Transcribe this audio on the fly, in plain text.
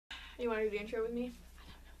You want to do the intro with me? I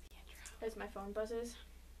don't know the intro. As my phone buzzes.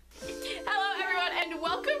 Hello everyone and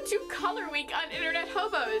welcome to Color Week on Internet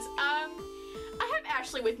Hobos. I have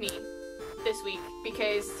Ashley with me this week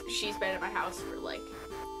because she's been at my house for like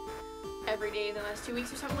every day in the last 2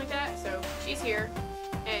 weeks or something like that. So she's here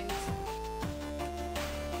and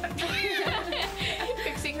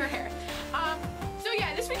fixing her hair. So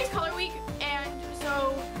yeah, this week is Color Week, and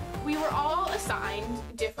so we were all assigned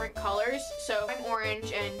different colors. So I'm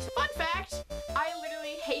orange, and fun fact, I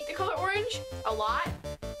literally hate the color orange a lot.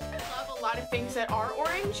 I love a lot of things that are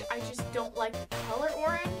orange. I just don't like the color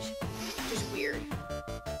orange. Just weird.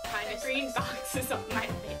 Kind of green boxes on my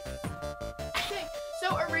face. Okay,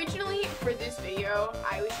 so originally for this video,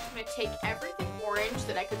 I was just gonna take everything orange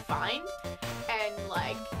that I could find and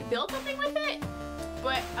like build something with it.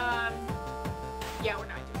 But yeah, we're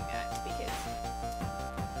not doing that because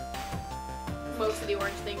most of the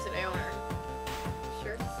orange things that I own are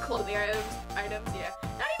shirts, clothing items, yeah.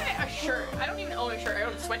 Not even a shirt. I don't even own a shirt. I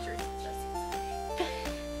own sweatshirts.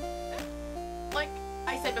 Like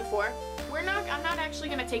I said before, I'm not actually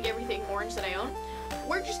gonna take everything orange that I own.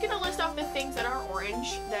 We're just gonna list off the things that are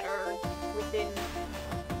orange that are within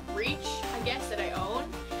reach, I guess, that I own.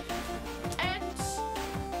 And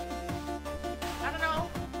I don't know,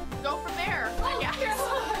 go from there, I guess.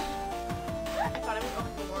 I thought I would own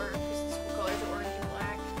more because the school colors are orange and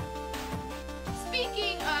black.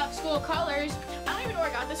 Speaking of school colors, I don't even know where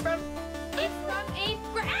I got this from. It's from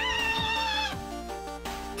 8th grade.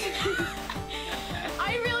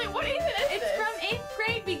 I really, what is it? It's from 8th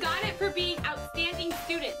grade. We got it for being outstanding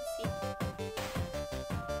students.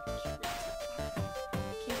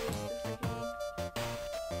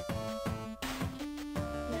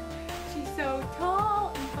 She's so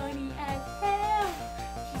tall and funny as hell.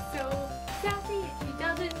 She's so sassy and she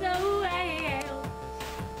does it so well.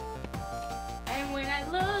 And when I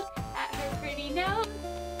look at her pretty nose,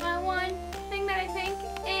 my one thing that I think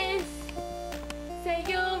is, say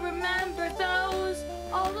you'll remember those,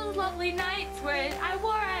 all those lovely nights where I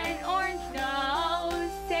wore an orange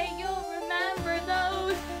nose. Say you'll remember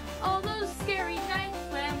those, all those scary nights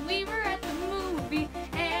when we were at the movie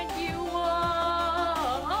and you wore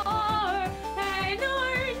an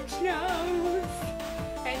orange nose.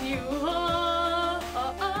 And you wore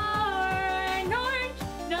an orange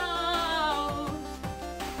nose.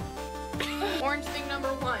 Orange thing number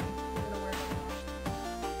 1.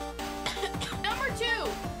 Number 2.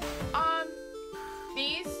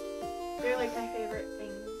 These, they're like my favorite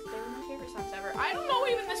things. They were my favorite songs ever. I don't know what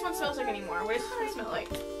even this one smells like anymore. What does this one smell like?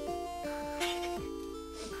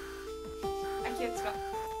 I can't smell.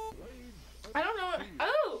 I don't know.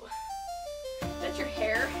 Oh! That's your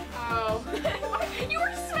hair? Oh. You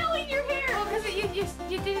were smelling your hair! Oh, because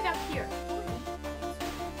you did it up here.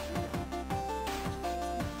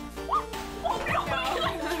 Oh no!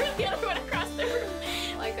 I threw the other one across the room.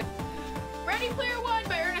 Like Ready Player One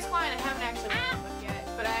by Ernest Cline. I haven't actually read the book yet,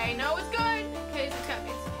 but I know it's good because it has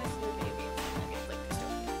to do with video games. It's like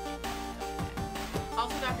dystopian.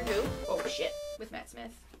 Also Doctor Who. Oh shit, with Matt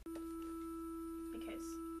Smith. Because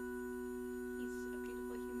he's a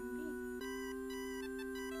beautiful human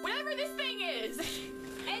being. Whatever this thing is.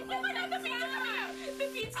 And oh my god, the beats are coming out. The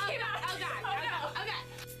beats came out. Oh god. Oh no. Okay.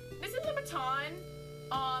 This is a baton.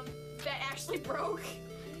 That Ashley broke.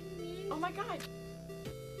 Oh my god.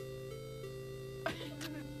 I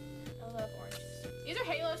love oranges. These are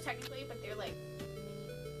halos technically, but they're like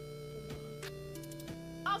mini.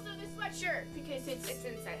 Also this sweatshirt because it's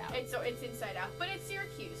inside out. It's inside out, but it's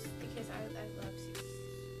Syracuse because I love Syracuse.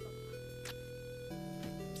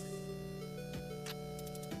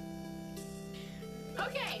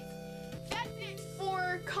 Okay.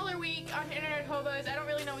 For Color Week on Internet Hobos. I don't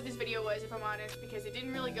really know what this video was, if I'm honest, because it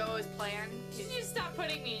didn't really go as planned. You should just stop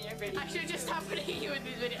putting me in your video. I should just stop putting you in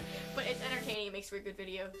this video. But it's entertaining, it makes for a good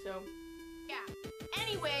video, so yeah.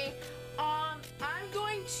 Anyway, I'm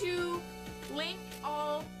going to link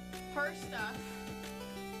all her stuff,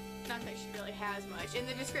 not that she really has much, in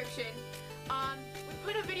the description. We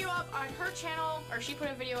put a video up on her channel, or she put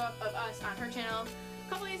a video up of us on her channel a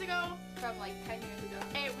couple days ago. From like 10 years ago.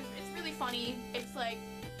 And it's really funny. It's like,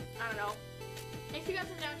 I don't know. If you got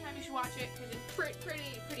some downtime, you should watch it because it's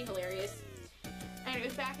pretty hilarious. And it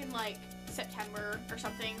was back in like September or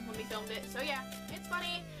something when we filmed it. So yeah, it's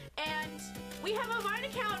funny. And we have a Vine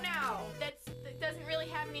account now that doesn't really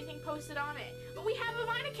have anything posted on it. But we have a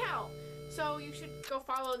Vine account. So you should go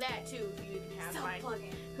follow that too if you even have Vine.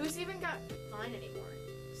 Who's even got Vine anymore?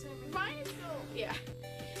 Vine is still, yeah.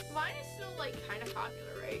 Vine is still like kind of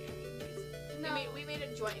popular, right? No. We made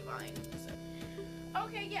a joint Vine. So.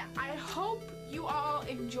 Okay, yeah. I hope you all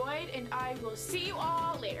enjoyed, and I will see you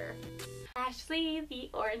all later. Ashley, the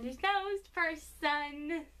orange-nosed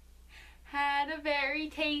person, had a very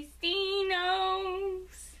tasty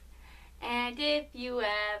nose. And if you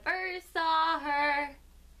ever saw her,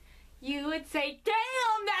 you would say, damn!